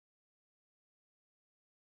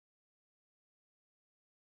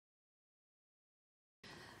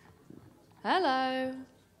Hello.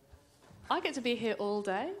 I get to be here all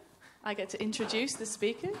day. I get to introduce the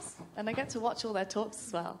speakers, and I get to watch all their talks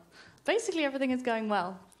as well. Basically, everything is going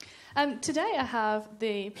well. Today, I have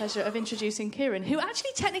the pleasure of introducing Ciaran, who actually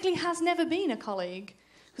technically has never been a colleague,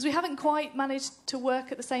 because we haven't quite managed to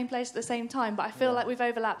work at the same place at the same time, but I feel like we've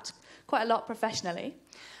overlapped quite a lot professionally.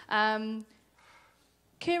 Ciaran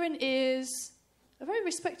is a very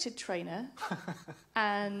respected trainer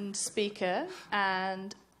and speaker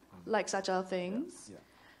and likes agile things,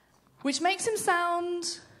 which makes him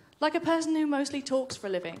sound like a person who mostly talks for a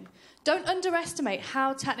living. Don't underestimate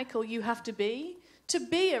how technical you have to be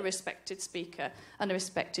a respected speaker and a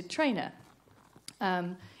respected trainer.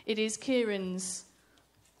 It is Ciaran's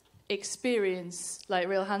experience, like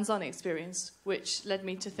real hands-on experience, which led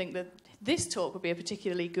me to think that this talk would be a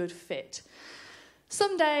particularly good fit.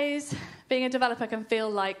 Some days, being a developer can feel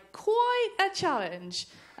like quite a challenge,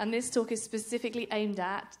 and this talk is specifically aimed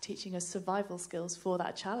at teaching us survival skills for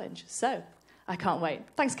that challenge. So, I can't wait.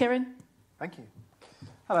 Thanks, Ciaran. Thank you.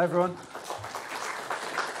 Hello, everyone.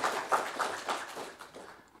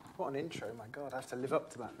 What an intro, my God. I have to live up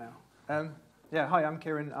to that now. Hi, I'm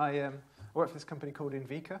Ciaran. I work for this company called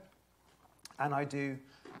Invika, and I do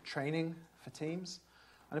training for teams.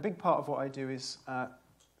 And a big part of what I do is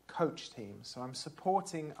coach teams. So I'm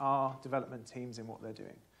supporting our development teams in what they're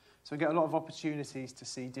doing. So we get a lot of opportunities to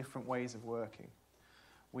see different ways of working.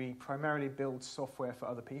 We primarily build software for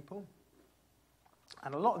other people.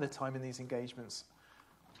 And a lot of the time in these engagements,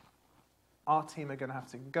 our team are going to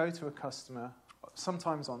have to go to a customer,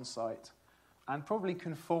 sometimes on site, and probably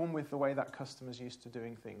conform with the way that customer's used to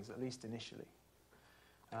doing things, at least initially.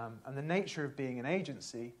 And the nature of being an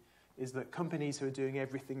agency is that companies who are doing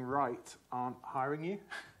everything right aren't hiring you.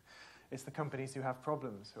 It's the companies who have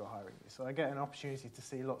problems who are hiring you. So I get an opportunity to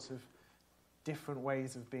see lots of different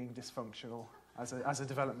ways of being dysfunctional as a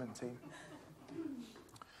development team.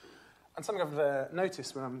 And something I've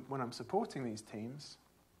noticed when I'm supporting these teams,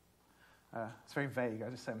 it's very vague. I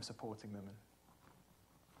just say I'm supporting them and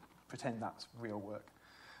pretend that's real work.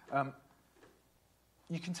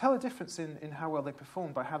 You can tell a difference in how well they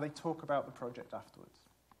perform by how they talk about the project afterwards.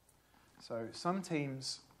 So some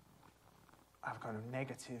teams have kind of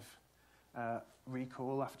negative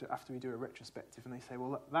recall after we do a retrospective, and they say,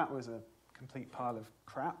 well, that was a complete pile of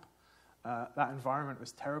crap. That environment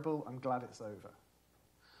was terrible. I'm glad it's over.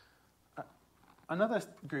 Another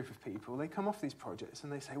group of people, they come off these projects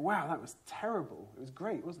and they say, wow, that was terrible. It was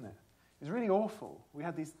great, wasn't it? It was really awful.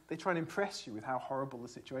 They try and impress you with how horrible the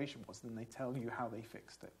situation was, and then they tell you how they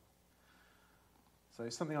fixed it. So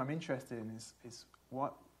something I'm interested in is why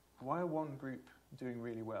are one group doing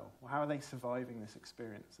really well? How are they surviving this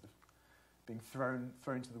experience of being thrown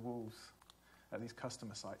to the wolves at these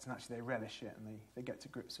customer sites, and actually they relish it and they get to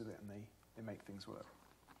grips with it and they make things work.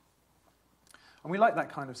 And we like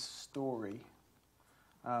that kind of story.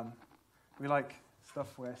 We like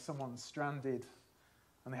stuff where someone's stranded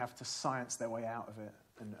and they have to science their way out of it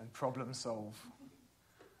and problem solve.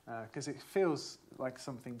 Because it feels like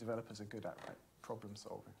something developers are good at, right? Problem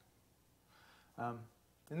solving.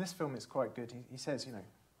 In this film, it's quite good. He says,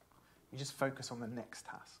 you just focus on the next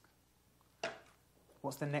task.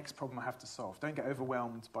 What's the next problem I have to solve? Don't get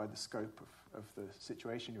overwhelmed by the scope of the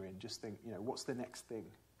situation you're in. Just think, what's the next thing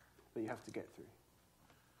that you have to get through?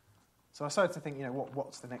 So I started to think,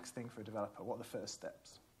 what's the next thing for a developer? What are the first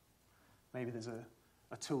steps? Maybe there's a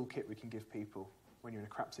toolkit we can give people when you're in a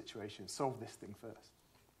crap situation. Solve this thing first.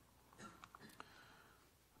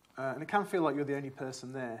 And it can feel like you're the only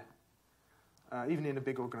person there. Even in a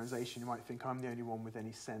big organisation, you might think, I'm the only one with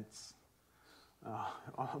any sense.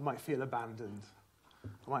 I might feel abandoned.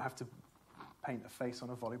 I might have to paint a face on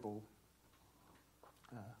a volleyball.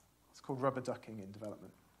 It's called rubber ducking in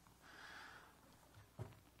development.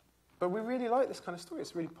 But we really like this kind of story.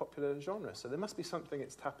 It's a really popular genre, so there must be something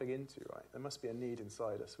it's tapping into, right? There must be a need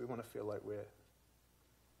inside us. We want to feel like we're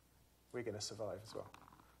going to survive as well.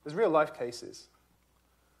 There's real life cases.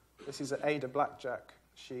 This is Ada Blackjack.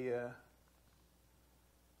 She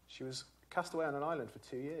was cast away on an island for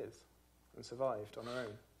 2 years and survived on her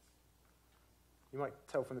own. You might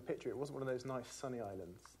tell from the picture it wasn't one of those nice sunny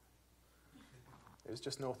islands. It was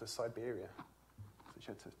just north of Siberia. So she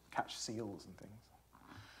had to catch seals and things.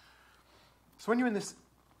 So when you're in this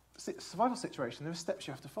survival situation, there are steps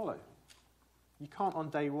you have to follow. You can't on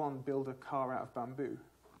day one build a car out of bamboo.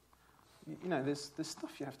 There's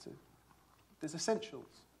stuff you have to... There's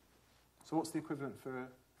essentials. So what's the equivalent for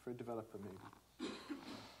a developer, maybe?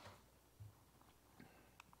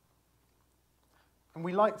 And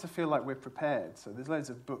we like to feel like we're prepared. So there's loads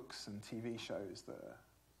of books and TV shows that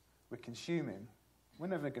we're consuming We're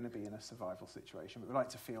never going to be in a survival situation, but we like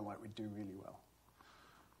to feel like we do really well.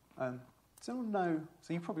 So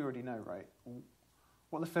you probably already know, right?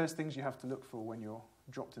 What are the first things you have to look for when you're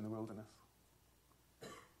dropped in the wilderness?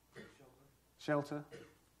 Shelter?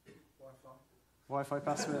 Wi-Fi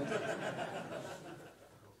password?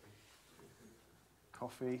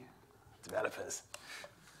 Coffee? Developers?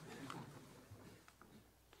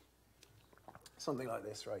 Something like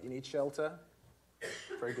this, right? You need shelter.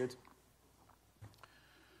 Very good.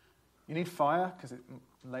 You need fire, because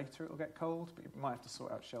later it'll get cold, but you might have to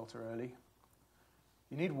sort out shelter early.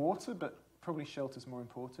 You need water, but probably shelter's more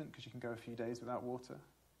important, because you can go a few days without water.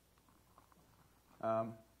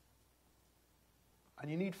 And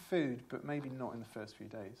you need food, but maybe not in the first few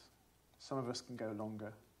days. Some of us can go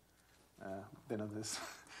longer than others,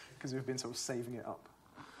 because we've been sort of saving it up.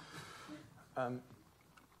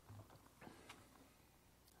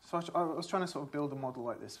 So I was trying to sort of build a model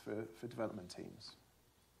like this for development teams.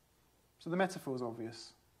 So the metaphor is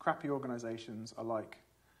obvious. Crappy organisations are like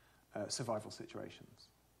survival situations.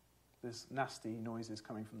 There's nasty noises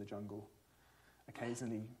coming from the jungle.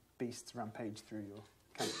 Occasionally beasts rampage through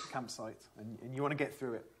your campsite, and you want to get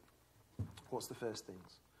through it. What's the first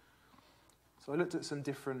things? So I looked at some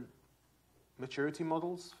different maturity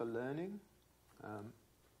models for learning.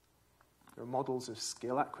 There are models of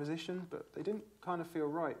skill acquisition, but they didn't kind of feel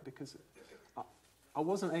right because I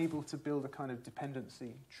wasn't able to build a kind of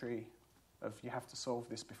dependency tree of you have to solve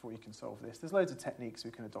this before you can solve this. There's loads of techniques we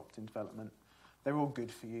can adopt in development. They're all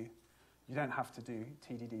good for you. You don't have to do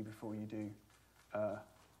TDD before you do...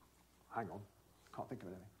 hang on, can't think of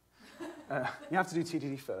anything. You have to do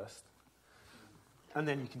TDD first, and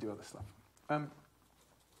then you can do other stuff.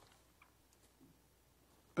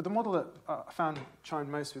 But the model that I found chimed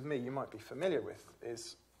most with me, you might be familiar with,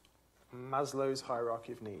 is Maslow's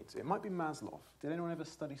hierarchy of needs. It might be Maslow. Did anyone ever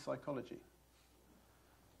study psychology?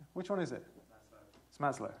 Which one is it? Maslow. It's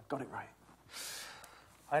Maslow. Got it right.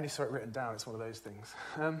 I only saw it written down. It's one of those things.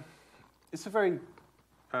 It's a very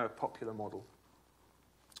popular model.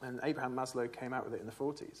 And Abraham Maslow came out with it in the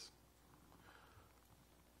 40s.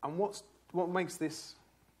 And what makes this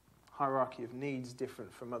hierarchy of needs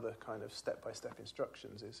different from other kind of step-by-step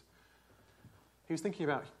instructions is he was thinking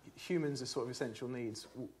about humans as sort of essential needs.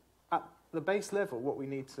 At the base level, what we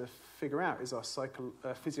need to figure out is our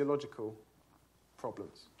physiological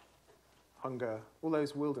problems. Hunger, all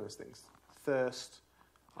those wilderness things. Thirst,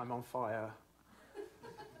 I'm on fire,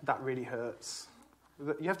 that really hurts.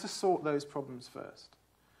 You have to sort those problems first.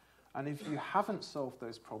 And if you haven't solved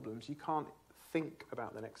those problems, you can't think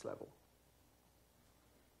about the next level.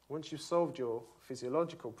 Once you've solved your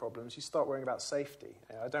physiological problems, you start worrying about safety.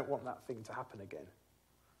 I don't want that thing to happen again.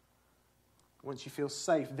 Once you feel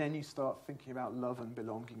safe, then you start thinking about love and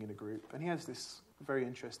belonging in a group. And he has this very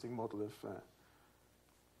interesting model of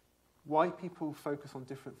why people focus on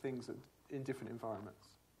different things in different environments.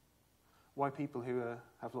 Why people who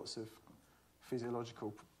have lots of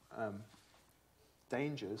physiological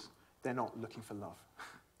dangers, they're not looking for love.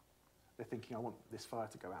 They're thinking, I want this fire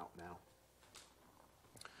to go out now.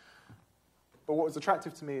 But what was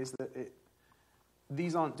attractive to me is that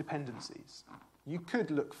these aren't dependencies. You could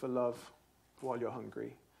look for love while you're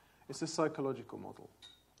hungry. It's a psychological model.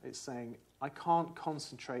 It's saying, I can't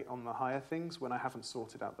concentrate on the higher things when I haven't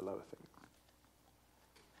sorted out the lower things.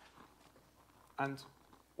 And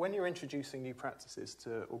when you're introducing new practices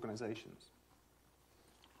to organisations,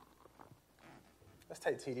 let's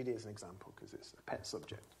take TDD as an example because it's a pet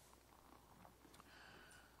subject.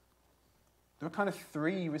 There are kind of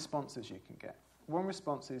three responses you can get. One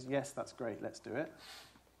response is, yes, that's great, let's do it.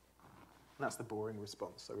 And that's the boring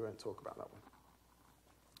response, so we won't talk about that one.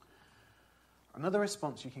 Another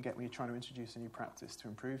response you can get when you're trying to introduce a new practice to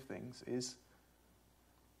improve things is,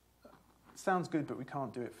 it sounds good, but we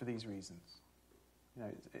can't do it for these reasons.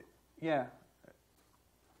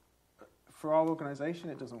 For our organisation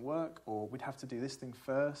it doesn't work, or we'd have to do this thing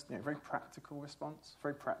first. Very practical response,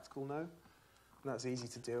 very practical no. And that's easy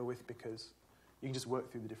to deal with because you can just work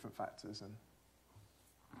through the different factors and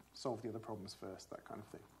solve the other problems first, that kind of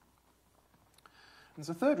thing. And there's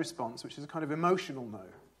a third response, which is a kind of emotional no,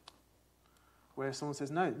 where someone says,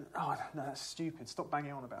 no, that's stupid, stop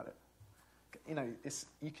banging on about it.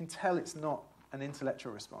 You can tell it's not an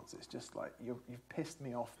intellectual response, it's just like, you've pissed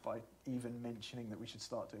me off by even mentioning that we should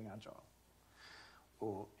start doing agile.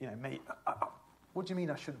 Or, mate, what do you mean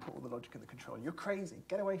I shouldn't put all the logic in the controller? You're crazy,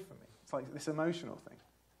 get away from me. It's like this emotional thing.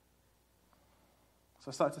 So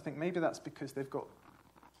I started to think maybe that's because they've got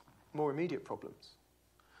more immediate problems.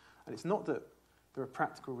 And it's not that there are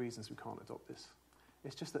practical reasons we can't adopt this.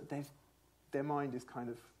 It's just that their mind is kind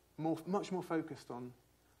of much more focused on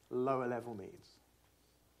lower level needs.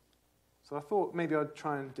 So I thought maybe I'd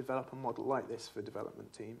try and develop a model like this for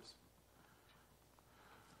development teams,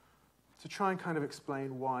 to try and kind of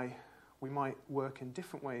explain why we might work in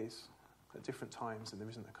different ways at different times, and there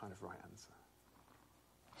isn't a kind of right answer.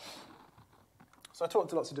 So I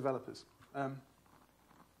talked to lots of developers.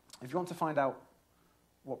 If you want to find out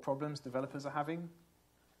what problems developers are having,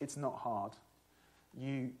 it's not hard.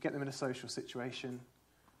 You get them in a social situation.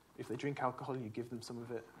 If they drink alcohol, you give them some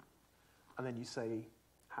of it, and then you say,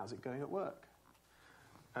 how's it going at work?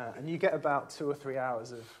 And you get about 2 or 3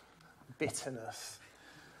 hours of bitterness,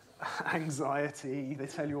 anxiety. They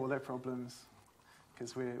tell you all their problems,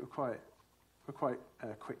 because we're quite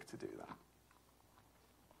quick to do that.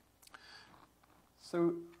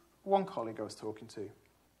 So one colleague I was talking to,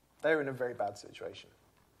 they were in a very bad situation.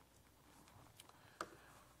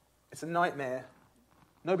 It's a nightmare.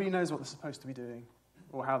 Nobody knows what they're supposed to be doing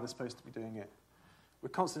or how they're supposed to be doing it. We're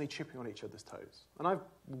constantly chipping on each other's toes. And I've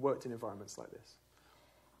worked in environments like this.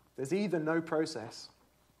 There's either no process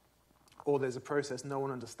or there's a process no one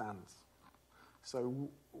understands. So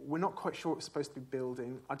we're not quite sure what we're supposed to be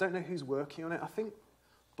building. I don't know who's working on it. I think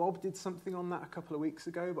Bob did something on that a couple of weeks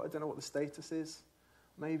ago, but I don't know what the status is.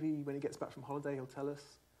 Maybe when he gets back from holiday, he'll tell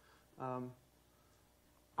us.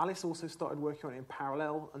 Alice also started working on it in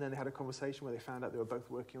parallel, and then they had a conversation where they found out they were both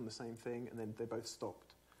working on the same thing, and then they both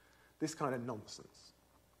stopped. This kind of nonsense.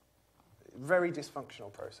 Very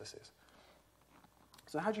dysfunctional processes.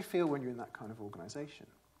 So how do you feel when you're in that kind of organisation?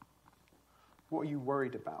 What are you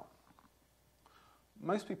worried about?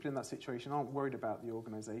 Most people in that situation aren't worried about the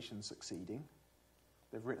organisation succeeding.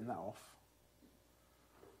 They've written that off.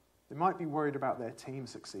 They might be worried about their team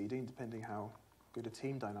succeeding, depending how good a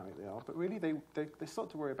team dynamic they are, but really they start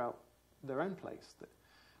to worry about their own place.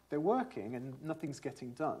 They're working and nothing's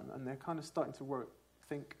getting done, and they're kind of starting to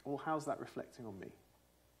think, well, how's that reflecting on me?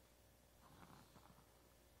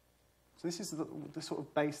 So this is the sort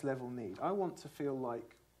of base level need. I want to feel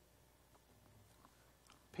like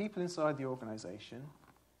people inside the organisation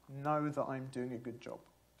know that I'm doing a good job.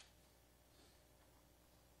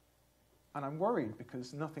 And I'm worried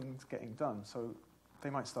because nothing's getting done, so they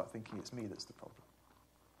might start thinking it's me that's the problem.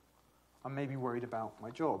 I'm maybe worried about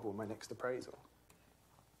my job or my next appraisal.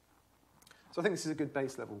 So I think this is a good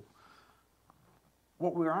base level.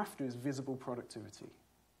 What we're after is visible productivity.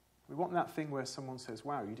 We want that thing where someone says,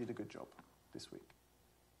 wow, you did a good job this week.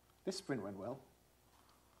 This sprint went well.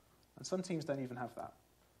 And some teams don't even have that.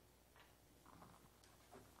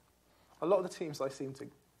 A lot of the teams I seem to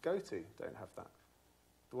go to don't have that.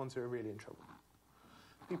 The ones who are really in trouble.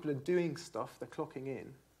 People are doing stuff, they're clocking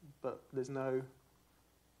in, but there's no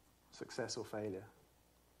success or failure.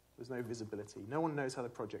 There's no visibility. No one knows how the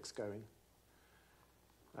project's going.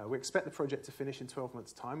 We expect the project to finish in 12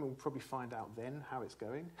 months' time, and we'll probably find out then how it's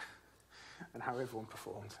going and how everyone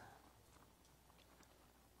performed.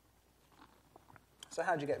 So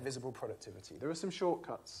how do you get visible productivity? There are some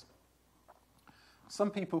shortcuts. Some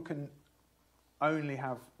people can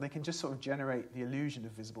they can just sort of generate the illusion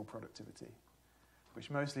of visible productivity, which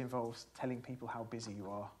mostly involves telling people how busy you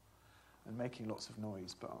are and making lots of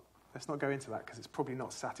noise. But let's not go into that because it's probably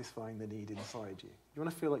not satisfying the need inside you. You want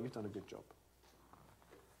to feel like you've done a good job.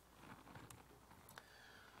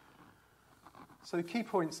 So the key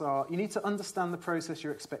points are, you need to understand the process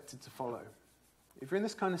you're expected to follow. If you're in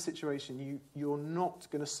this kind of situation, you're not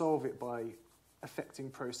going to solve it by affecting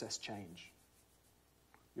process change.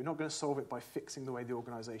 You're not going to solve it by fixing the way the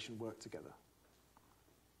organisation works together.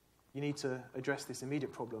 You need to address this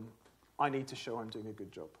immediate problem. I need to show I'm doing a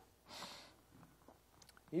good job.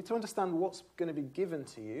 You need to understand what's going to be given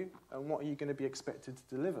to you and what are you going to be expected to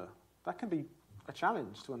deliver. That can be a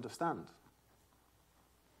challenge to understand.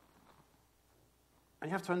 And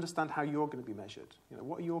you have to understand how you're going to be measured.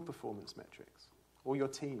 What are your performance metrics? Or your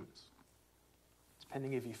teams?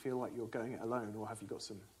 Depending if you feel like you're going it alone or have you got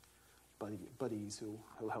some buddies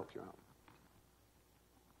who'll help you out.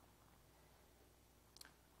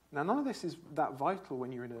 Now, none of this is that vital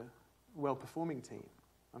when you're in a well-performing team.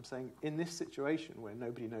 I'm saying in this situation where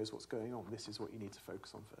nobody knows what's going on, this is what you need to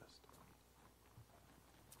focus on first.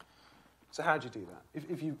 So how do you do that?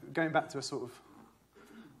 If you're going back to a sort of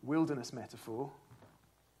wilderness metaphor,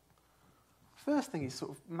 first thing is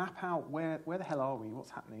sort of map out where the hell are we,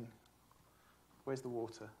 what's happening, where's the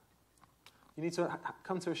water. You need to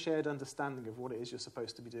come to a shared understanding of what it is you're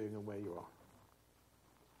supposed to be doing and where you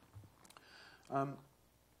are.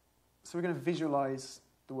 So we're going to visualize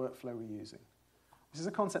the workflow we're using. This is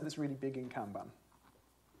a concept that's really big in Kanban.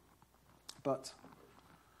 But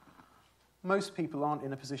most people aren't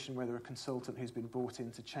in a position where they're a consultant who's been brought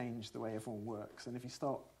in to change the way everyone works. And if you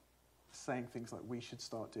start saying things like, we should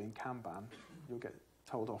start doing Kanban, you'll get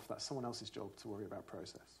told off. That's someone else's job to worry about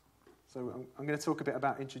process. So I'm going to talk a bit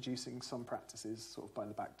about introducing some practices sort of by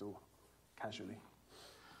the back door, casually.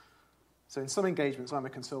 So in some engagements, I'm a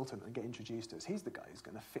consultant and get introduced to us. He's the guy who's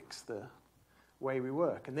going to fix the way we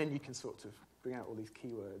work. And then you can sort of bring out all these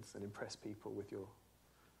keywords and impress people with your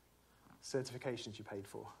certifications you paid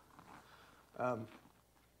for.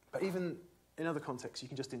 But even in other contexts, you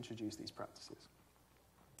can just introduce these practices.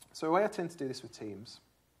 So the way I tend to do this with teams,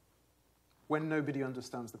 when nobody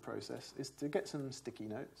understands the process, is to get some sticky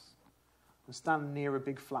notes and stand near a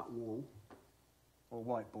big flat wall or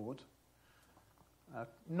whiteboard,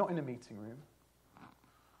 not in a meeting room,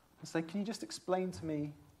 and say, can you just explain to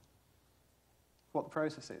me what the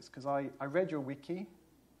process is? Because I read your wiki,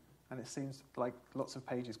 and it seems like lots of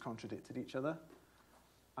pages contradicted each other.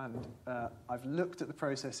 And I've looked at the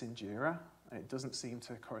process in Ciaran, and it doesn't seem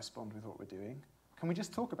to correspond with what we're doing. Can we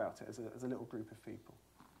just talk about it as a little group of people?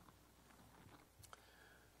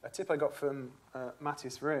 A tip I got from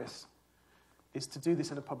Matthias Reis is to do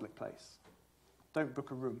this in a public place. Don't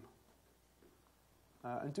book a room.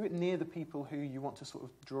 And do it near the people who you want to sort of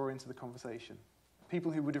draw into the conversation.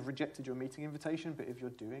 People who would have rejected your meeting invitation, but if you're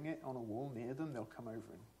doing it on a wall near them, they'll come over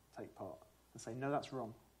and take part and say, no, that's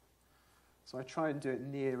wrong. So I try and do it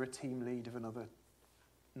near a team lead of another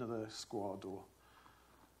squad, or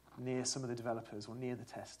near some of the developers, or near the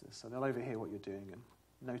testers. So they'll overhear what you're doing and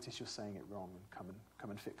notice you're saying it wrong and come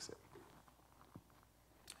and fix it.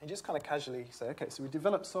 And just kind of casually say, okay, so we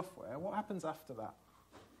develop software. What happens after that?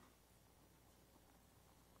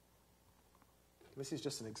 This is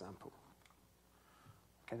just an example.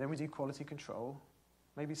 Okay, then we do quality control.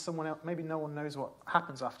 Maybe no one knows what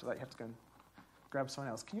happens after that. You have to go and grab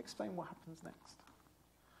someone else. Can you explain what happens next?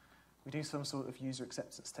 We do some sort of user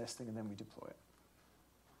acceptance testing, and then we deploy it.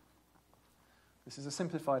 This is a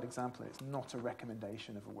simplified example. It's not a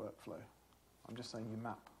recommendation of a workflow. I'm just saying you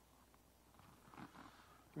map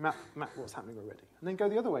what's happening already. And then go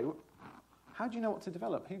the other way. How do you know what to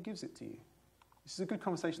develop? Who gives it to you? This is a good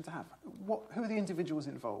conversation to have. Who are the individuals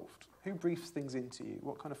involved? Who briefs things into you?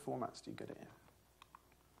 What kind of formats do you get it in?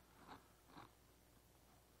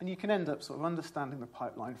 And you can end up sort of understanding the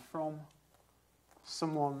pipeline from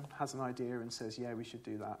someone has an idea and says, yeah, we should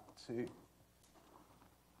do that, to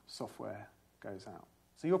software goes out.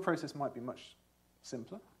 So your process might be much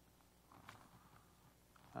simpler.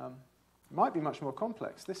 Might be much more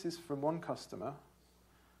complex. This is from one customer.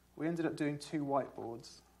 We ended up doing 2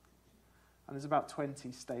 whiteboards, and there's about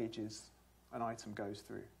 20 stages an item goes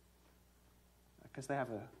through, because they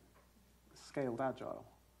have a scaled agile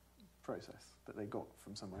process that they got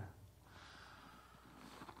from somewhere.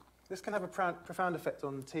 This can have a profound effect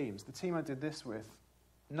on teams. The team I did this with,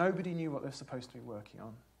 nobody knew what they were supposed to be working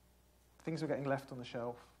on. Things were getting left on the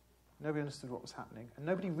shelf. Nobody understood what was happening, and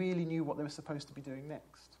nobody really knew what they were supposed to be doing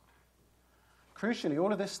next. Crucially,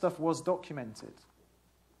 all of this stuff was documented.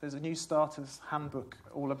 There's a new starter's handbook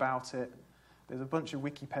all about it. There's a bunch of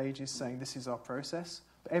wiki pages saying this is our process,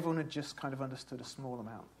 but everyone had just kind of understood a small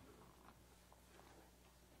amount.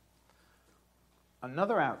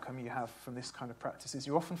 Another outcome you have from this kind of practice is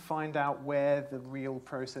you often find out where the real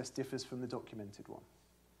process differs from the documented one.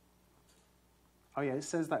 Oh yeah, it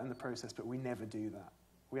says that in the process, but we never do that.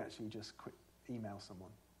 We actually just email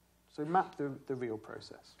someone. So map the real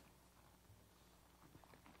process.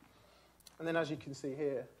 And then as you can see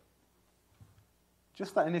here,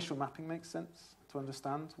 just that initial mapping makes sense to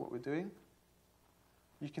understand what we're doing.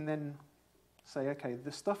 You can then say, okay,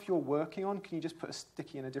 the stuff you're working on, can you just put a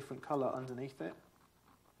sticky in a different color underneath it?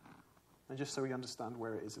 And just so we understand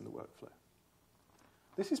where it is in the workflow.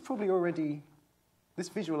 This is probably already, this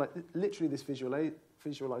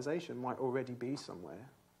visualization might already be somewhere,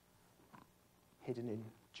 hidden in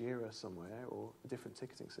Ciaran somewhere, or a different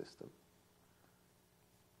ticketing system.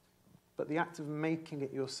 But the act of making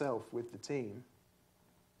it yourself with the team,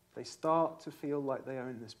 they start to feel like they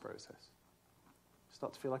own this process.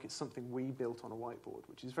 Start to feel like it's something we built on a whiteboard,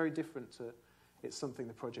 which is very different to it's something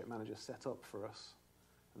the project manager set up for us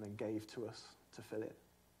and then gave to us to fill it.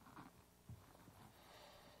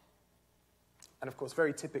 And of course,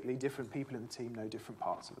 very typically, different people in the team know different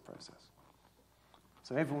parts of the process.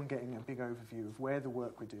 So everyone getting a big overview of where the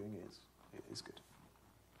work we're doing is good.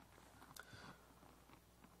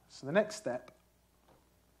 So the next step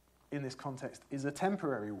in this context is a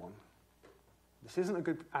temporary one. This isn't a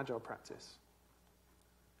good agile practice,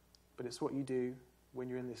 but it's what you do when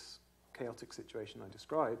you're in this chaotic situation I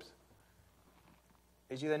described,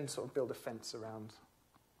 is you then sort of build a fence around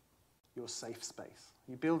your safe space.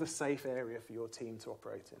 You build a safe area for your team to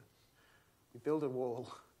operate in. You build a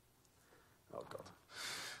wall. Oh, God.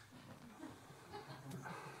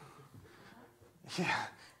 Yeah,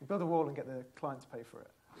 you build a wall and get the client to pay for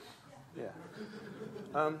it.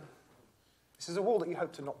 Yeah. This is a wall that you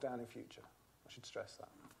hope to knock down in future. I should stress that.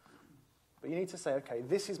 But you need to say, okay,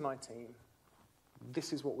 this is my team.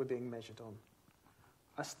 This is what we're being measured on.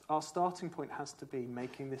 Our starting point has to be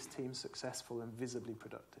making this team successful and visibly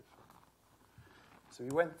productive. So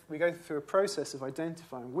we go through a process of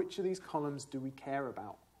identifying which of these columns do we care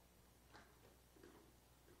about.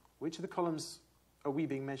 Which of the columns are we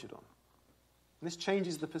being measured on? And this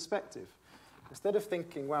changes the perspective. Instead of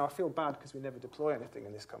thinking, wow, I feel bad because we never deploy anything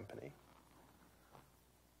in this company,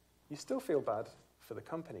 you still feel bad for the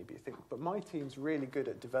company, but you think, but my team's really good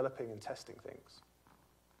at developing and testing things.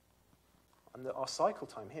 And our cycle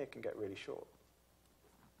time here can get really short.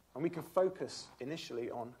 And we can focus initially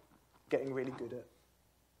on getting really good at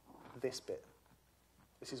this bit.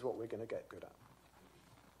 This is what we're going to get good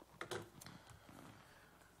at.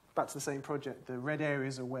 Back to the same project, the red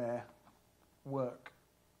areas are where work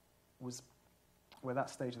was, where that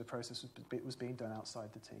stage of the process was being done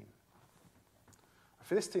outside the team.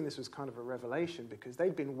 For this team, this was kind of a revelation because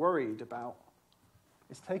they'd been worried about,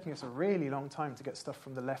 it's taking us a really long time to get stuff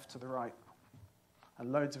from the left to the right,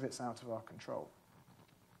 and loads of it's out of our control.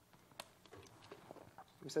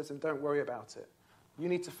 We said to them, don't worry about it. You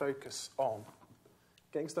need to focus on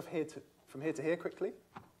getting stuff from here to here quickly,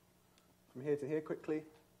 from here to here quickly,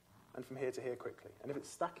 and from here to here quickly. And if it's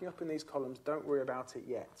stacking up in these columns, don't worry about it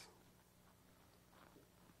yet.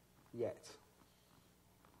 Yet.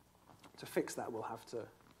 To fix that, we'll have to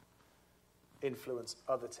influence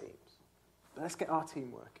other teams. But let's get our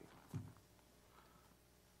team working.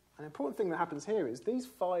 An important thing that happens here is these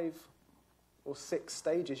 5 or 6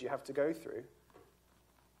 stages you have to go through,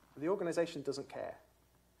 the organisation doesn't care.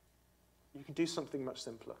 You can do something much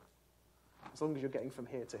simpler, as long as you're getting from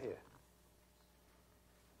here to here.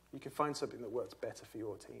 You can find something that works better for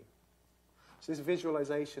your team. So this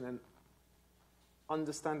visualisation and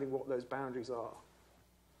understanding what those boundaries are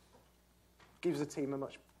gives the team a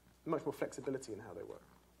much more flexibility in how they work.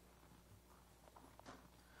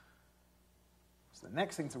 So the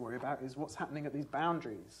next thing to worry about is what's happening at these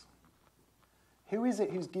boundaries. Who is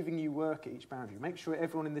it who's giving you work at each boundary? Make sure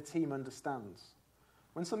everyone in the team understands.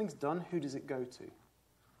 When something's done, who does it go to?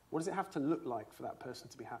 What does it have to look like for that person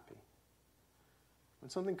to be happy? When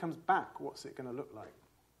something comes back, what's it going to look like?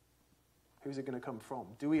 Who's it going to come from?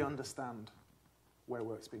 Do we understand where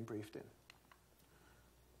work's being briefed in?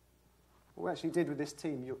 What we actually did with this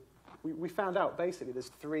team, we found out basically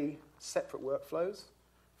there's 3 separate workflows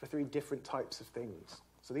for 3 different types of things.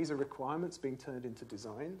 So these are requirements being turned into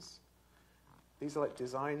designs. These are like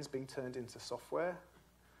designs being turned into software.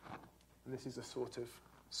 And this is a sort of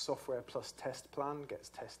software plus test plan, gets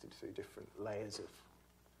tested through different layers of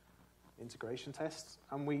integration tests.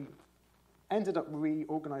 And we ended up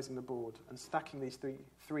reorganizing the board and stacking these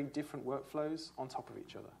three different workflows on top of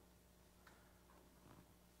each other.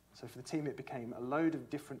 So for the team, it became a load of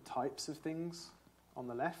different types of things on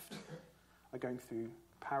the left are going through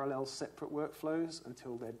parallel separate workflows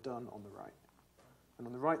until they're done on the right. And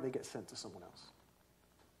on the right, they get sent to someone else.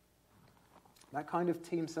 That kind of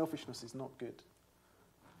team selfishness is not good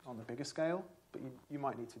on the bigger scale, but you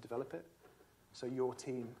might need to develop it so your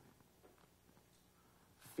team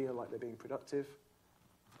feel like they're being productive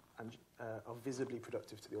and are visibly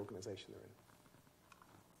productive to the organisation they're in.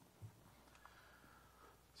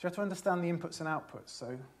 So you have to understand the inputs and outputs.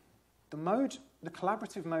 So the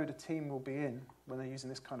collaborative mode a team will be in when they're using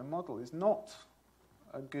this kind of model is not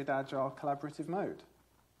a good agile collaborative mode.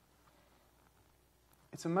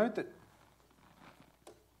 It's a mode that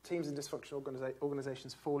teams in dysfunctional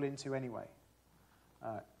organizations fall into anyway.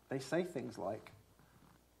 They say things like,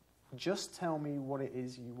 just tell me what it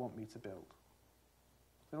is you want me to build.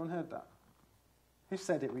 Has anyone heard that? Who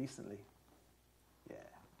said it recently? Yeah.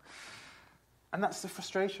 And that's the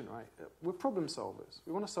frustration, right? We're problem solvers.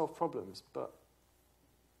 We want to solve problems, but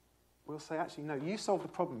we'll say, actually, no, you solve the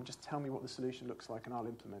problem, just tell me what the solution looks like and I'll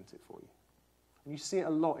implement it for you. And you see it a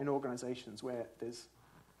lot in organizations where there's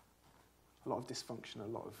a lot of dysfunction, a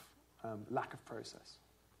lot of lack of process.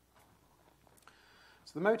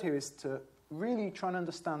 So the mode here is to really try and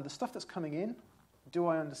understand the stuff that's coming in. Do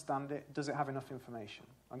I understand it? Does it have enough information?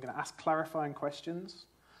 I'm going to ask clarifying questions.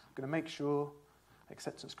 I'm going to make sure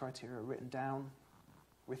acceptance criteria are written down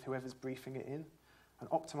with whoever's briefing it in and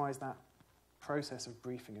optimize that process of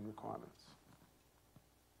briefing and requirements.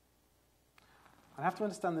 I have to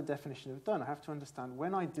understand the definition of done. I have to understand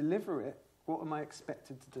when I deliver it, what am I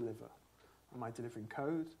expected to deliver? Am I delivering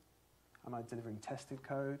code? Am I delivering tested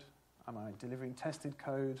code? Am I delivering tested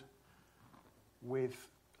code with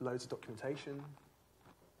loads of documentation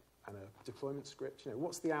and a deployment script?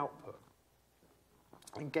 What's the output?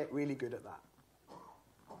 and get really good at that.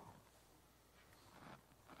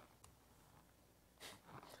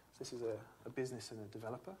 This is a business and a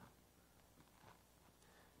developer.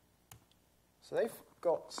 So they've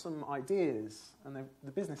got some ideas, and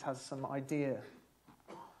the business has some idea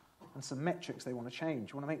and some metrics they want to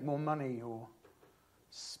change. You want to make more money or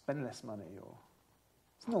spend less money, or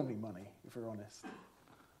it's normally money, if we're honest.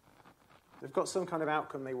 They've got some kind of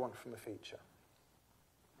outcome they want from the feature.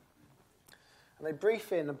 And they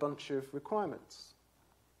brief in a bunch of requirements,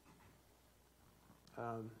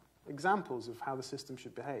 examples of how the system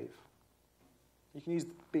should behave. You can use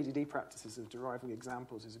BDD practices of deriving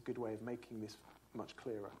examples is a good way of making this much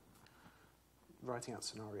clearer, writing out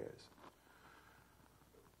scenarios.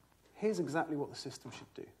 Here's exactly what the system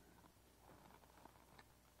should do.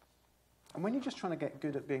 And when you're just trying to get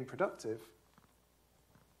good at being productive,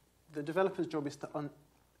 the developer's job is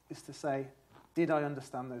to say, did I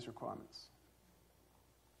understand those requirements?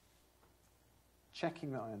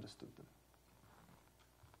 Checking that I understood them.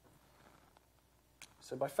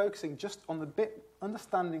 So by focusing just on the bit,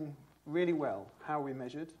 understanding really well how we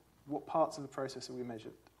measured, what parts of the process are we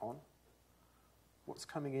measured on, what's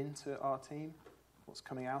coming into our team, what's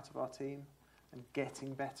coming out of our team, and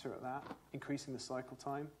getting better at that, increasing the cycle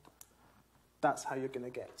time, that's how you're going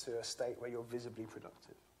to get to a state where you're visibly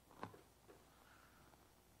productive.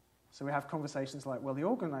 So we have conversations like, well, the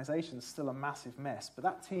organization's still a massive mess, but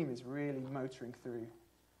that team is really motoring through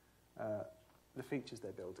the features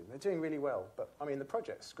they're building. They're doing really well, but, I mean, the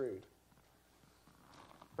project's screwed.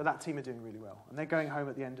 But that team are doing really well. And they're going home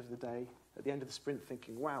at the end of the day, at the end of the sprint,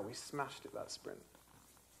 thinking, wow, we smashed it that sprint.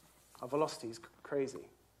 Our velocity is crazy.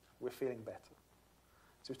 We're feeling better.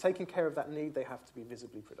 So if taking care of that need, they have to be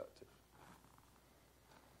visibly productive.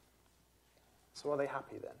 So are they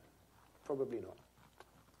happy then? Probably not.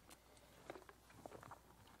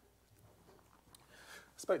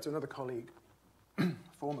 I spoke to another colleague,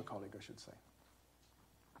 former colleague, I should say.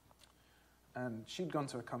 And she'd gone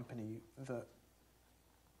to a company that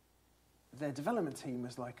their development team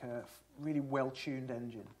was like a really well-tuned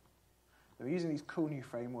engine. They were using these cool new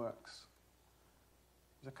frameworks.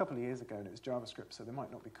 It was a couple of years ago, and it was JavaScript, so there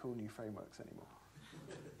might not be cool new frameworks anymore.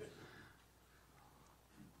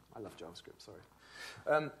 I love JavaScript, sorry.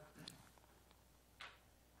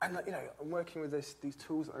 And you know, I'm working with these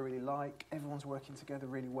tools that I really like. Everyone's working together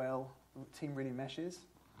really well. The team really meshes.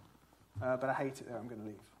 But I hate it there. I'm going to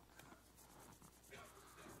leave.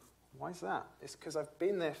 Why is that? It's because I've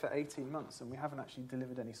been there for 18 months and we haven't actually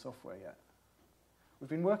delivered any software yet. We've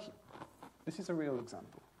been working... This is a real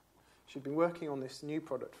example. She'd been working on this new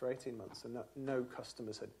product for 18 months and no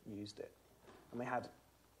customers had used it. And they had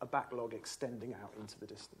a backlog extending out into the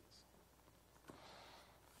distance.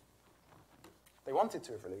 They wanted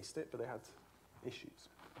to have released it, but they had issues.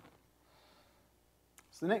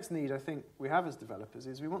 So the next need I think we have as developers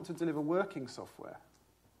is we want to deliver working software.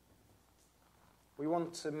 We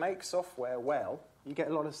want to make software well. You get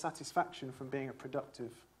a lot of satisfaction from being a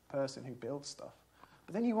productive person who builds stuff.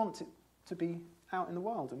 But then you want it to be out in the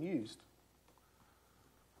wild and used.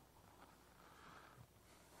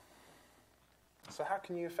 So how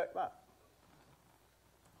can you affect that?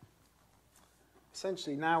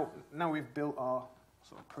 Essentially, now we've built our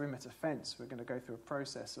sort of perimeter fence, we're going to go through a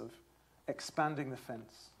process of expanding the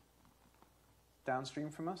fence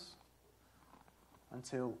downstream from us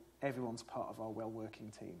until everyone's part of our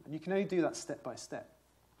well-working team. And you can only do that step by step.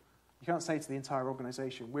 You can't say to the entire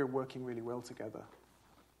organization, we're working really well together.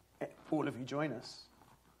 All of you join us.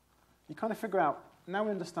 You kind of figure out, now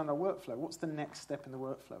we understand our workflow, what's the next step in the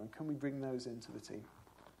workflow, and can we bring those into the team?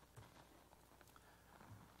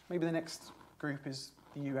 Maybe the next group is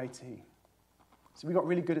the UAT. So we got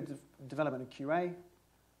really good at development of QA,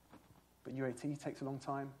 but UAT takes a long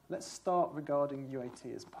time. Let's start regarding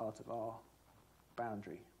UAT as part of our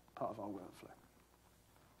boundary, part of our workflow.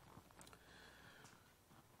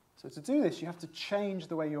 So to do this, you have to change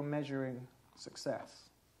the way you're measuring success.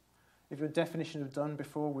 If your definition of done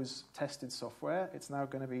before was tested software, it's now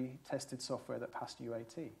going to be tested software that passed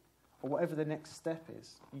UAT. Or whatever the next step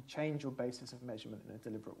is, you change your basis of measurement in a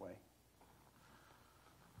deliberate way.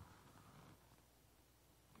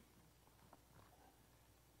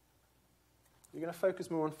 You're going to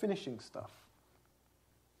focus more on finishing stuff.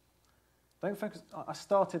 Don't focus, I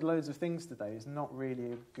started loads of things today is not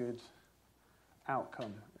really a good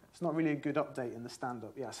outcome. It's not really a good update in the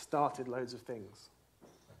stand-up. Yeah, I started loads of things.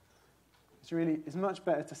 It's much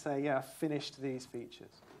better to say, yeah, I finished these features.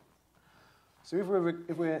 So if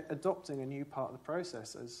we're adopting a new part of the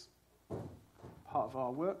process as part of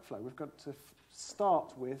our workflow, we've got to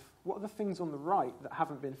start with what are the things on the right that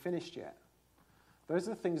haven't been finished yet? Those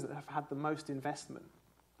are the things that have had the most investment.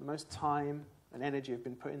 the most time and energy have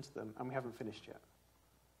been put into them, and we haven't finished yet.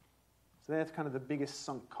 So they're kind of the biggest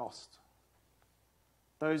sunk cost.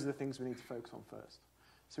 Those are the things we need to focus on first.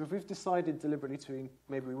 So if we've decided deliberately to,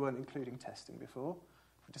 maybe we weren't including testing before,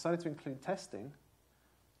 if we decided to include testing,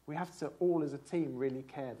 we have to all as a team really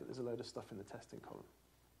care that there's a load of stuff in the testing column.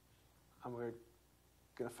 And we're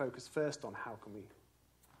going to focus first on how can we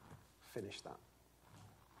finish that.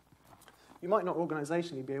 You might not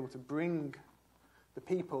organisationally be able to bring the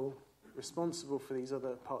people responsible for these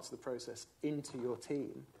other parts of the process into your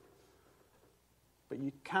team, but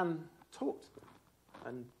you can talk to them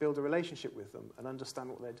and build a relationship with them and understand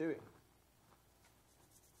what they're doing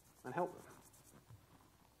and help them.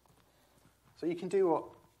 So you can do what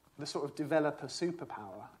the sort of developer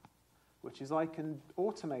superpower, which is I can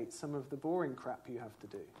automate some of the boring crap you have to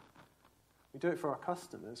do. We do it for our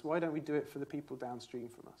customers. Why don't we do it for the people downstream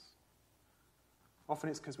from us? Often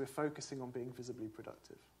it's because we're focusing on being visibly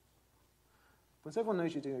productive. Once everyone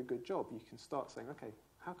knows you're doing a good job, you can start saying, okay,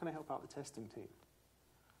 how can I help out the testing team?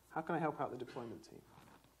 How can I help out the deployment team?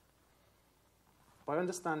 By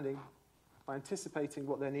understanding, by anticipating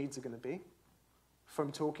what their needs are going to be,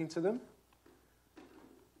 from talking to them,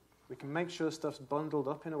 we can make sure stuff's bundled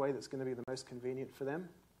up in a way that's going to be the most convenient for them,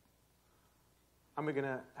 and we're going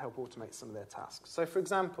to help automate some of their tasks. So, for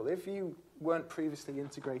example, if you weren't previously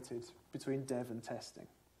integrated between dev and testing,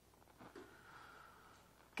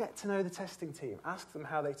 get to know the testing team. Ask them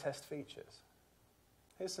how they test features.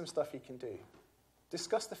 Here's some stuff you can do.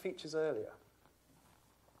 Discuss the features earlier.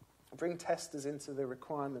 Bring testers into the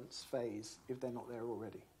requirements phase if they're not there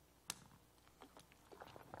already.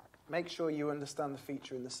 Make sure you understand the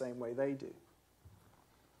feature in the same way they do.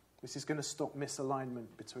 This is going to stop misalignment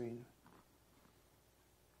between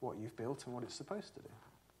what you've built and what it's supposed to do.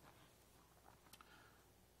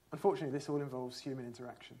 Unfortunately, this all involves human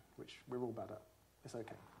interaction, which we're all bad at. It's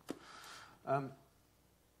okay.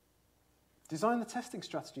 Design the testing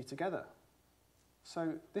strategy together.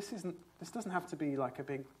 So this doesn't have to be like a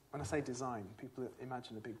big, when I say design, people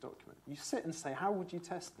imagine a big document. You sit and say, how would you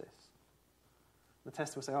test this? The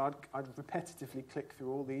tester will say, oh, I'd repetitively click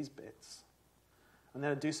through all these bits, and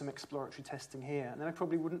then I'd do some exploratory testing here, and then I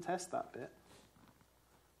probably wouldn't test that bit.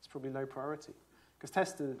 It's probably low priority. Because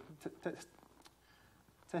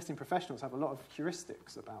testing professionals have a lot of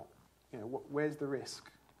heuristics about, where's the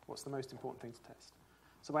risk? What's the most important thing to test?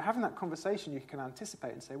 So by having that conversation, you can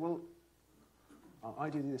anticipate and say, well,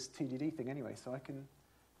 I do this TDD thing anyway, so I can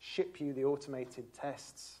ship you the automated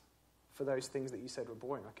tests for those things that you said were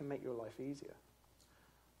boring. I can make your life easier.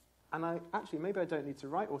 And maybe I don't need to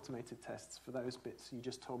write automated tests for those bits you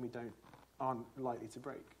just told me aren't likely to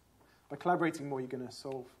break. By collaborating more, you're going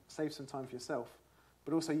to save some time for yourself,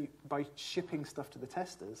 but also by shipping stuff to the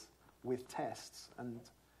testers with tests, and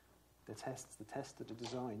the tester to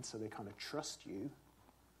design so they kind of trust you,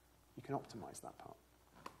 you can optimize that part.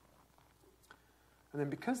 And then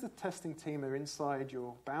because the testing team are inside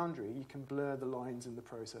your boundary, you can blur the lines in the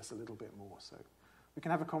process a little bit more. So we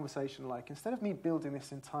can have a conversation like, instead of me building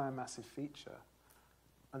this entire massive feature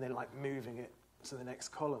and then like moving it to the next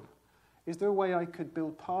column, is there a way I could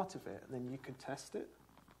build part of it and then you could test it?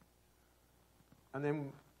 And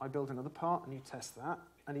then I build another part and you test that,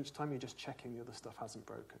 and each time you're just checking the other stuff hasn't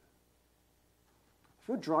broken. If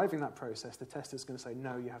you're driving that process, the tester's going to say,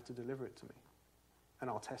 no, you have to deliver it to me, and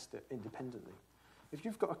I'll test it independently. If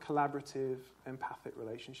you've got a collaborative, empathic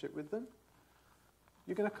relationship with them,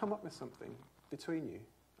 you're going to come up with something between you,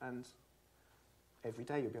 and every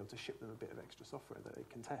day you'll be able to ship them a bit of extra software that they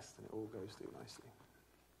can test, and it all goes through nicely.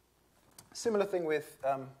 Similar thing with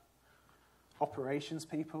operations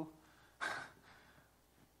people.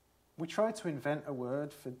 We tried to invent a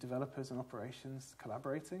word for developers and operations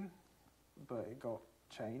collaborating, but it got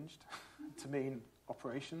changed to mean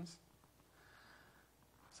operations.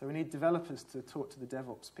 So we need developers to talk to the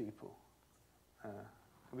DevOps people. And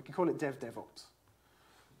we can call it DevOps.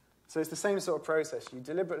 So it's the same sort of process. You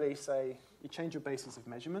deliberately say, you change your basis of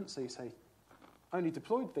measurement. So you say, only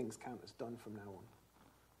deployed things count as done from now on.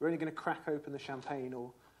 We're only going to crack open the champagne or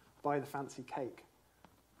buy the fancy cake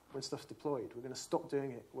when stuff's deployed. We're going to stop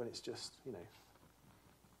doing it when it's just,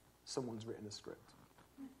 someone's written a script.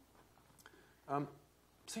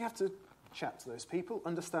 So you have to chat to those people,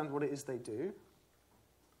 understand what it is they do.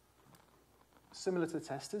 Similar to the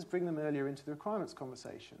testers, bring them earlier into the requirements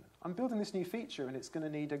conversation. I'm building this new feature and it's going to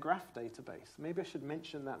need a graph database. Maybe I should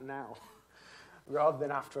mention that now, rather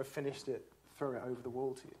than after I've finished it, throw it over the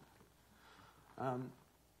wall to you.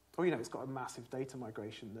 Or, it's got a massive data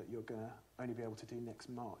migration that you're going to only be able to do next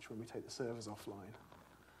March when we take the servers offline.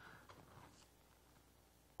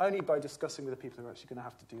 only by discussing with the people who are actually going to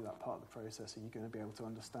have to do that part of the process are you going to be able to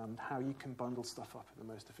understand how you can bundle stuff up in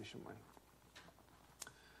the most efficient way.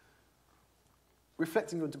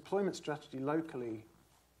 Reflecting your deployment strategy locally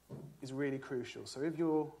is really crucial. So if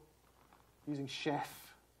you're using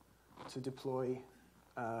Chef to deploy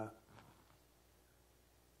on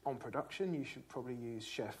production, you should probably use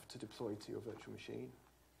Chef to deploy to your virtual machine,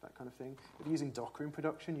 that kind of thing. If you're using Docker in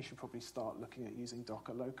production, you should probably start looking at using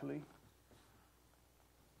Docker locally.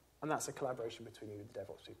 And that's a collaboration between you and the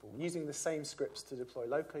DevOps people. Using the same scripts to deploy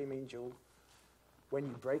locally means when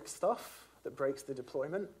you break stuff that breaks the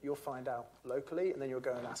deployment, you'll find out locally, and then you'll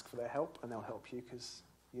go and ask for their help, and they'll help you because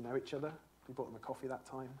you know each other. You bought them a coffee that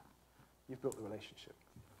time. You've built the relationship.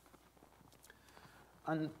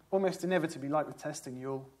 And almost inevitably, like with testing,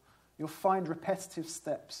 you'll find repetitive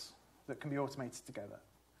steps that can be automated together.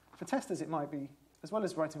 For testers, it might be, as well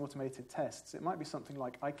as writing automated tests, it might be something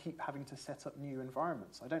like, I keep having to set up new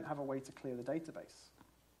environments. I don't have a way to clear the database.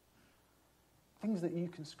 Things that you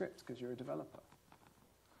can script because you're a developer.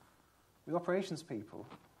 With operations people,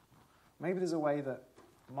 maybe there's a way that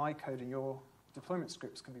my code and your deployment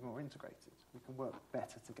scripts can be more integrated. We can work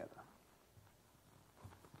better together.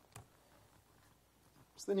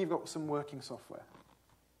 So then you've got some working software.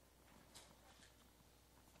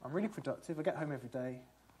 I'm really productive. I get home every day.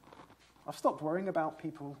 I've stopped worrying about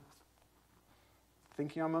people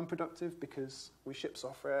thinking I'm unproductive because we ship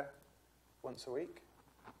software once a week,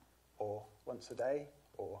 or once a day,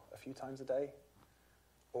 or a few times a day,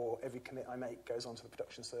 or every commit I make goes onto the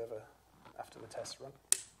production server after the tests run.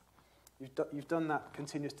 You've done that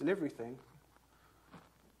continuous delivery thing.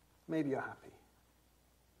 Maybe you're happy.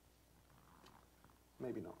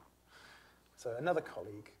 Maybe not. So another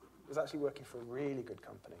colleague was actually working for a really good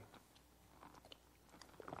company.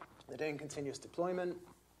 They're doing continuous deployment.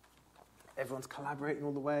 Everyone's collaborating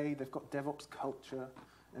all the way. They've got DevOps culture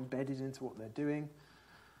embedded into what they're doing.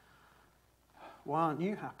 Why aren't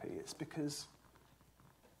you happy? It's because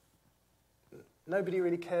nobody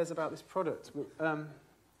really cares about this product.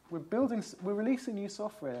 We're releasing new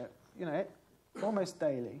software, almost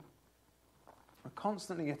daily. We're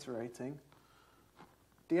constantly iterating.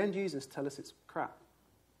 The end users tell us it's crap,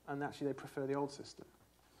 and actually they prefer the old system.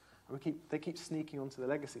 And they keep sneaking onto the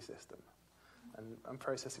legacy system and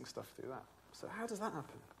processing stuff through that. So how does that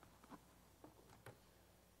happen?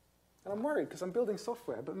 And I'm worried because I'm building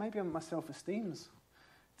software, but maybe my self-esteem's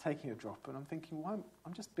taking a drop, and I'm thinking, well,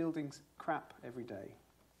 I'm just building crap every day.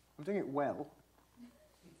 I'm doing it well.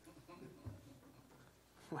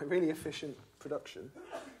 Like really efficient production.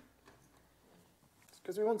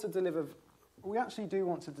 Because we actually do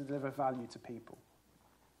want to deliver value to people.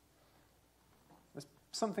 There's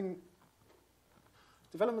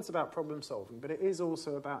development's about problem solving, but it is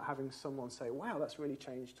also about having someone say, wow, that's really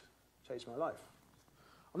changed my life.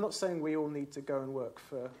 I'm not saying we all need to go and work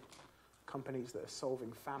for companies that are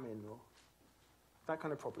solving famine or that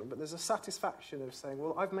kind of problem, but there's a satisfaction of saying,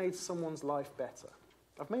 well, I've made someone's life better.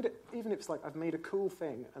 I've made it, even if it's like I've made a cool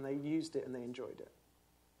thing and they used it and they enjoyed it.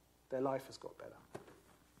 Their life has got better.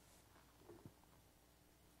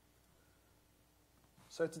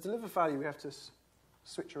 So to deliver value, we have to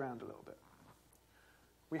switch around a little bit.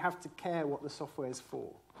 We have to care what the software is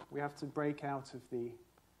for. We have to break out of the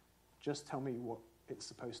just tell me what it's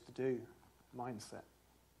supposed to do mindset.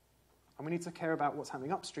 And we need to care about what's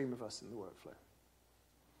happening upstream of us in the workflow.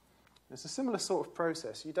 It's a similar sort of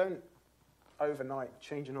process. You don't overnight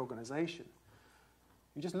change an organization.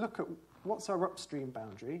 You just look at what's our upstream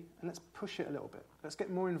boundary and let's push it a little bit. Let's get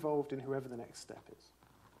more involved in whoever the next step is.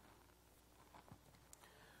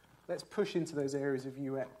 Let's push into those areas of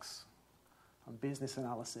UX and business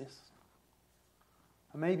analysis,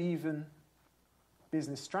 and maybe even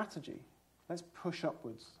business strategy. Let's push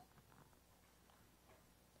upwards.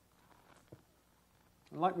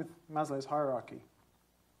 And like with Maslow's hierarchy,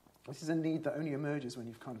 this is a need that only emerges when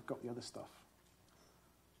you've kind of got the other stuff.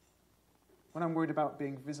 When I'm worried about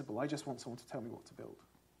being visible, I just want someone to tell me what to build.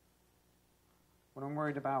 When I'm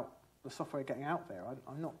worried about the software getting out there,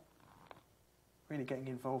 I'm not really getting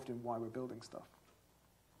involved in why we're building stuff.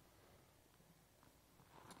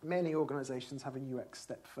 Many organizations have a UX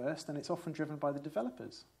step first, and it's often driven by the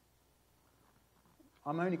developers.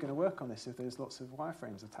 I'm only going to work on this if there's lots of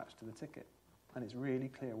wireframes attached to the ticket, and it's really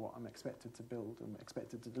clear what I'm expected to build and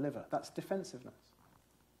expected to deliver. That's defensiveness.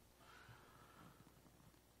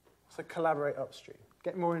 So collaborate upstream.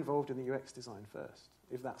 Get more involved in the UX design first,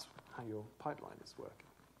 if that's how your pipeline is working.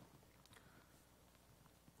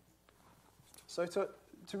 So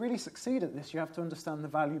to really succeed at this, you have to understand the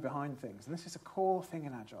value behind things. And this is a core thing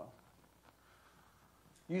in Agile.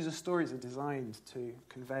 User stories are designed to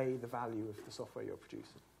convey the value of the software you're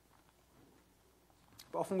producing.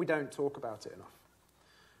 but often we don't talk about it enough.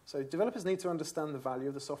 So developers need to understand the value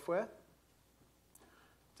of the software.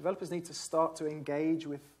 Developers need to start to engage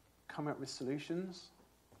with coming up with solutions.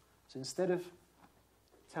 So instead of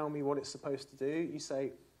tell me what it's supposed to do, you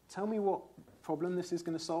say, tell me what problem this is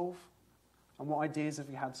going to solve and what ideas have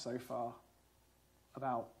you had so far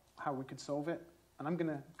about how we could solve it. And I'm going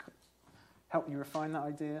to help you refine that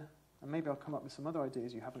idea, and maybe I'll come up with some other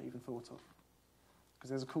ideas you haven't even thought of. Because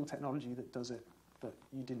there's a cool technology that does it that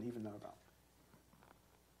you didn't even know about.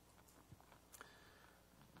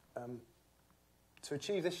 To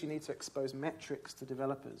achieve this, you need to expose metrics to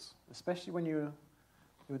developers, especially when your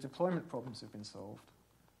deployment problems have been solved.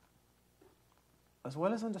 As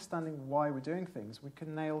well as understanding why we're doing things, we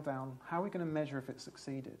can nail down how we're going to measure if it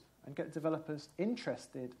succeeded and get developers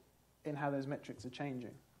interested in how those metrics are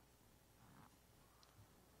changing.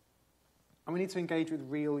 And we need to engage with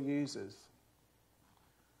real users.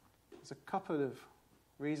 There's a couple of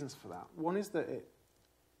reasons for that. One is that it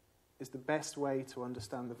is the best way to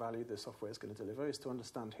understand the value the software is going to deliver, is to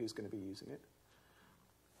understand who's going to be using it.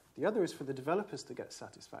 The other is for the developers to get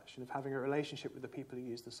satisfaction of having a relationship with the people who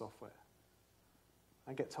use the software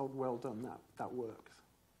and get told, well done, that worked.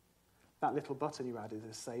 That little button you added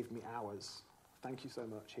has saved me hours. Thank you so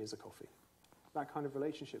much, here's a coffee. That kind of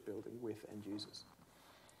relationship building with end users.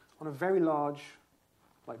 On a very large,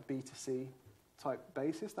 like B2C type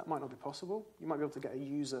basis, that might not be possible. You might be able to get a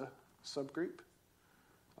user subgroup.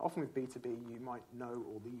 Often with B2B, you might know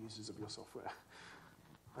all the users of your software.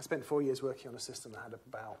 I spent 4 years working on a system that had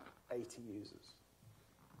about 80 users.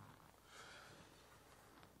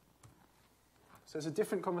 So it's a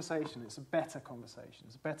different conversation. It's a better conversation.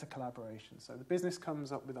 It's a better collaboration. So the business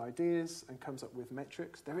comes up with ideas and comes up with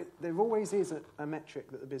metrics. There always is a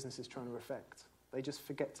metric that the business is trying to affect. They just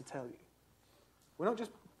forget to tell you. We're not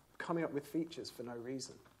just coming up with features for no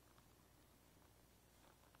reason.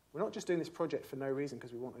 We're not just doing this project for no reason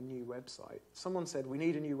because we want a new website. Someone said, we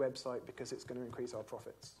need a new website because it's going to increase our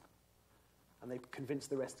profits. And they convinced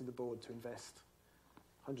the rest of the board to invest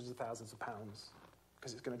hundreds of thousands of pounds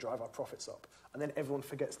because it's going to drive our profits up. And then everyone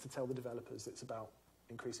forgets to tell the developers it's about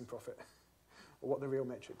increasing profit or what the real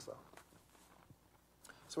metrics are.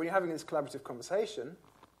 So when you're having this collaborative conversation,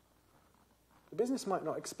 the business might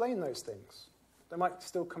not explain those things. They might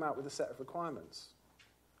still come out with a set of requirements.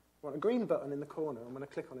 I want a green button in the corner, and when I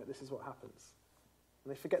click on it, this is what happens.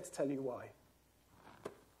 And they forget to tell you why.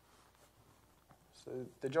 So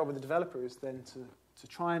the job of the developer is then to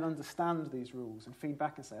try and understand these rules and feed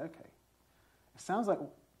back and say, okay, it sounds like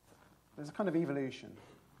there's a kind of evolution.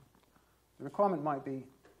 The requirement might be,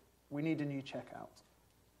 we need a new checkout.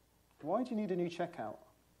 Why do you need a new checkout?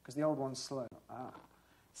 Because the old one's slow.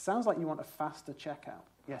 Sounds like you want a faster checkout.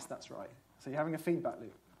 Yes, that's right. So you're having a feedback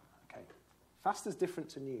loop. Okay. Faster's different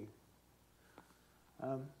to new.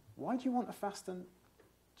 Why do you want a faster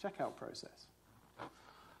checkout process?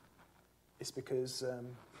 It's because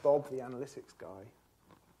Bob, the analytics guy,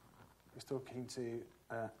 was talking to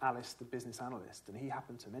Alice, the business analyst, and he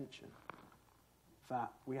happened to mention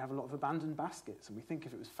that we have a lot of abandoned baskets, and we think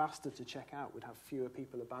if it was faster to check out, we'd have fewer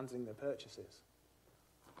people abandoning their purchases.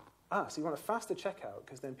 So you want a faster checkout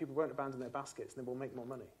because then people won't abandon their baskets and then we'll make more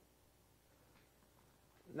money.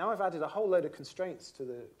 Now I've added a whole load of constraints to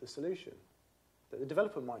the solution that the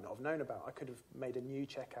developer might not have known about. I could have made a new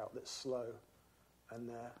checkout that's slow and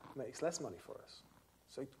makes less money for us.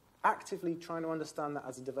 So actively trying to understand that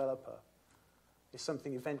as a developer is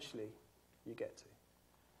something eventually you get to.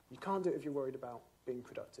 You can't do it if you're worried about being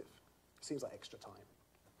productive. It seems like extra time.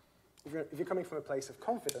 If you're coming from a place of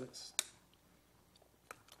confidence,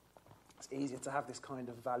 it's easier to have this kind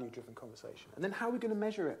of value-driven conversation. And then how are we going to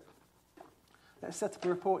measure it? Let's set up a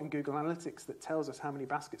report in Google Analytics that tells us how many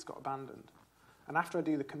baskets got abandoned. And after I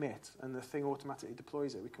do the commit and the thing automatically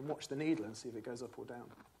deploys it, we can watch the needle and see if it goes up or down.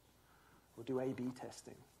 Or do A/B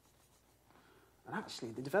testing. And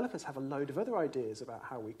actually, the developers have a load of other ideas about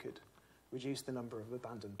how we could reduce the number of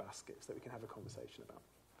abandoned baskets that we can have a conversation about.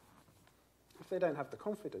 If they don't have the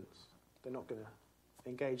confidence, they're not going to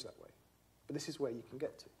engage that way. But this is where you can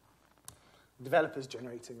get to. Developers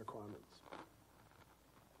generating requirements.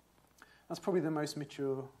 That's probably the most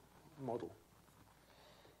mature model.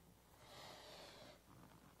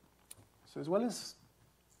 So as well as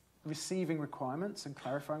receiving requirements and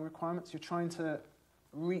clarifying requirements, you're trying to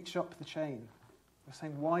reach up the chain. You're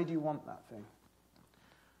saying, why do you want that thing?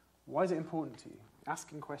 Why is it important to you?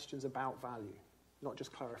 Asking questions about value, not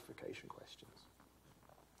just clarification questions.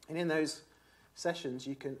 And in those sessions,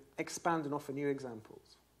 you can expand and offer new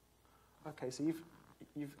examples. Okay, so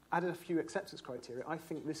you've added a few acceptance criteria. I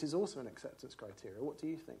think this is also an acceptance criteria. What do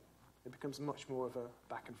you think? It becomes much more of a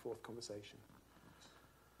back and forth conversation.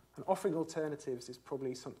 And offering alternatives is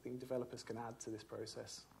probably something developers can add to this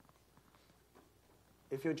process.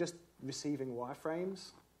 If you're just receiving wireframes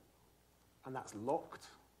and that's locked,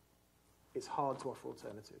 it's hard to offer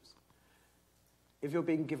alternatives. If you're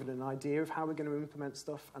being given an idea of how we're going to implement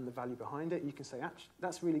stuff and the value behind it, you can say, actually,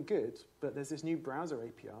 that's really good, but there's this new browser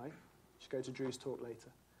API. You should go to Drew's talk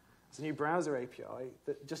later. There's a new browser API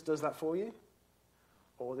that just does that for you.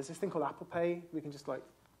 Or there's this thing called Apple Pay. We can just click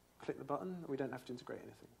the button, and we don't have to integrate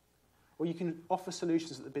anything. Or you can offer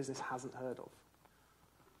solutions that the business hasn't heard of.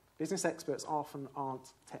 Business experts often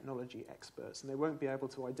aren't technology experts, and they won't be able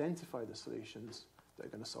to identify the solutions that are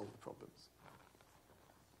going to solve the problems.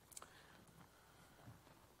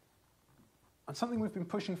 And something we've been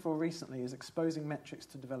pushing for recently is exposing metrics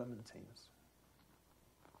to development teams.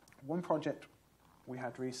 One project we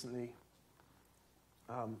had recently,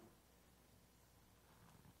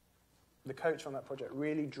 the coach on that project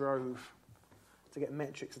really drove to get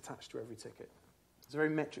metrics attached to every ticket. It's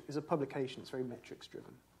a publication, it's very metrics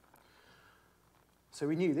driven. So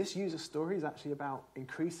we knew this user story is actually about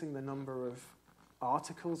increasing the number of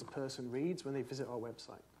articles a person reads when they visit our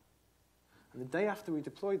website. And the day after we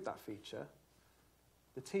deployed that feature,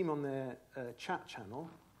 the team on their chat channel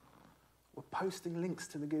were posting links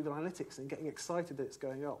to the Google Analytics and getting excited that it's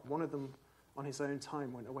going up. One of them, on his own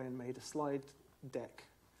time, went away and made a slide deck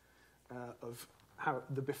of how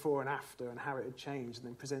the before and after and how it had changed, and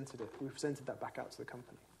then presented it. We presented that back out to the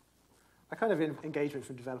company. That kind of engagement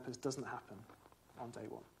from developers doesn't happen on day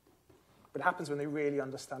one. But it happens when they really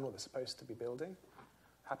understand what they're supposed to be building.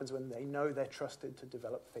 It happens when they know they're trusted to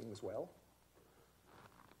develop things well.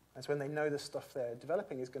 It's when they know the stuff they're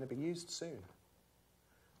developing is going to be used soon.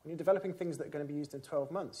 When you're developing things that are going to be used in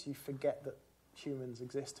 12 months, you forget that humans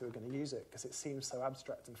exist who are going to use it because it seems so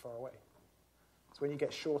abstract and far away. So when you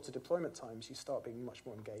get shorter deployment times, you start being much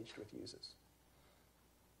more engaged with users.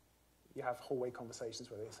 You have hallway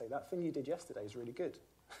conversations where they say, that thing you did yesterday is really good.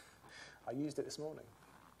 I used it this morning.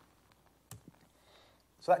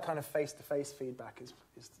 So that kind of face-to-face feedback is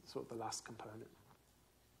sort of the last component.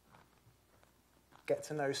 Get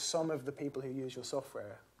to know some of the people who use your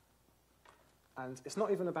software. And it's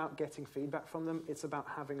not even about getting feedback from them, it's about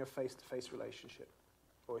having a face-to-face relationship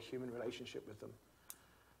or a human relationship with them.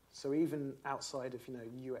 So even outside of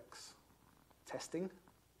UX testing,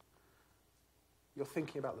 you're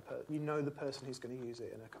thinking about the person who's going to use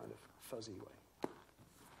it in a kind of fuzzy way.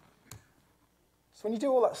 So when you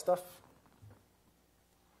do all that stuff,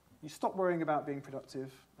 you stop worrying about being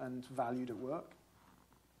productive and valued at work.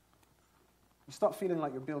 You start feeling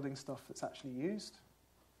like you're building stuff that's actually used.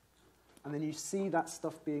 And then you see that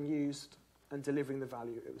stuff being used and delivering the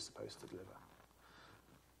value it was supposed to deliver.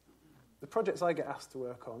 The projects I get asked to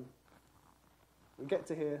work on, we get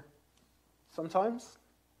to hear sometimes.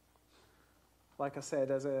 Like I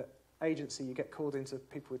said, as an agency, you get called into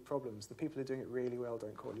people with problems. The people who are doing it really well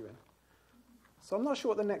don't call you in. So I'm not sure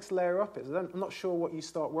what the next layer up is. I'm not sure what you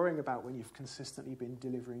start worrying about when you've consistently been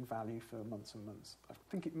delivering value for months and months. I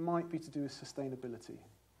think it might be to do with sustainability.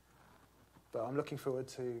 But I'm looking forward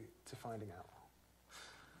to finding out.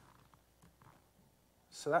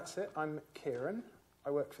 So that's it. I'm Ciaran. I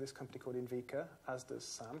work for this company called Invika, as does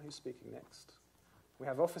Sam, who's speaking next. We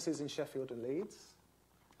have offices in Sheffield and Leeds.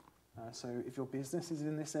 So if your business is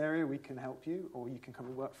in this area, we can help you, or you can come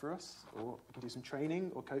and work for us, or we can do some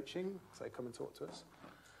training or coaching, so come and talk to us.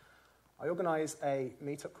 I organise a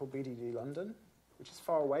meetup called BDD London, which is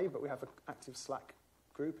far away, but we have an active Slack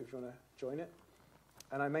group if you want to join it.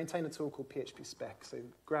 And I maintain a tool called PHP Spec, so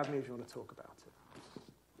grab me if you want to talk about it.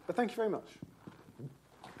 But thank you very much.